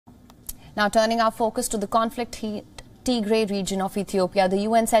Now turning our focus to the conflict-hit Tigray region of Ethiopia, the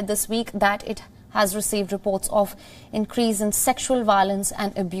UN said this week that it has received reports of increase in sexual violence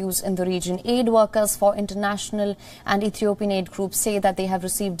and abuse in the region. Aid workers for international and Ethiopian aid groups say that they have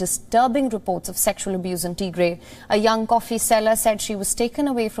received disturbing reports of sexual abuse in Tigray. A young coffee seller said she was taken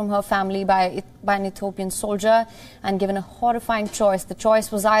away from her family by an Ethiopian soldier and given a horrifying choice. The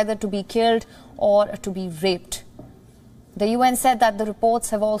choice was either to be killed or to be raped. The UN said that the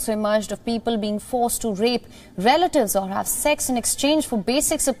reports have also emerged of people being forced to rape relatives or have sex in exchange for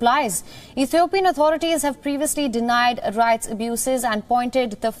basic supplies. Ethiopian authorities have previously denied rights abuses and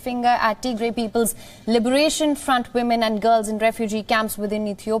pointed the finger at Tigray People's Liberation Front. Women and girls in refugee camps within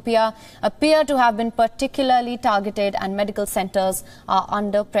Ethiopia appear to have been particularly targeted, and medical centers are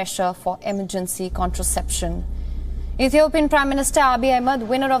under pressure for emergency contraception. Ethiopian Prime Minister Abiy Ahmed,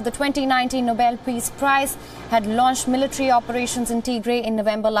 winner of the 2019 Nobel Peace Prize, had launched military operations in Tigray in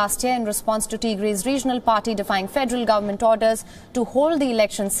November last year in response to Tigray's regional party defying federal government orders to hold the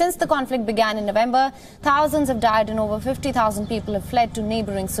election. Since the conflict began in November, thousands have died and over 50,000 people have fled to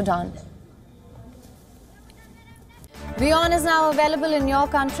neighboring Sudan. WION is now available in your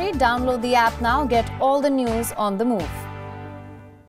country. Download the app now. Get all the news on the move.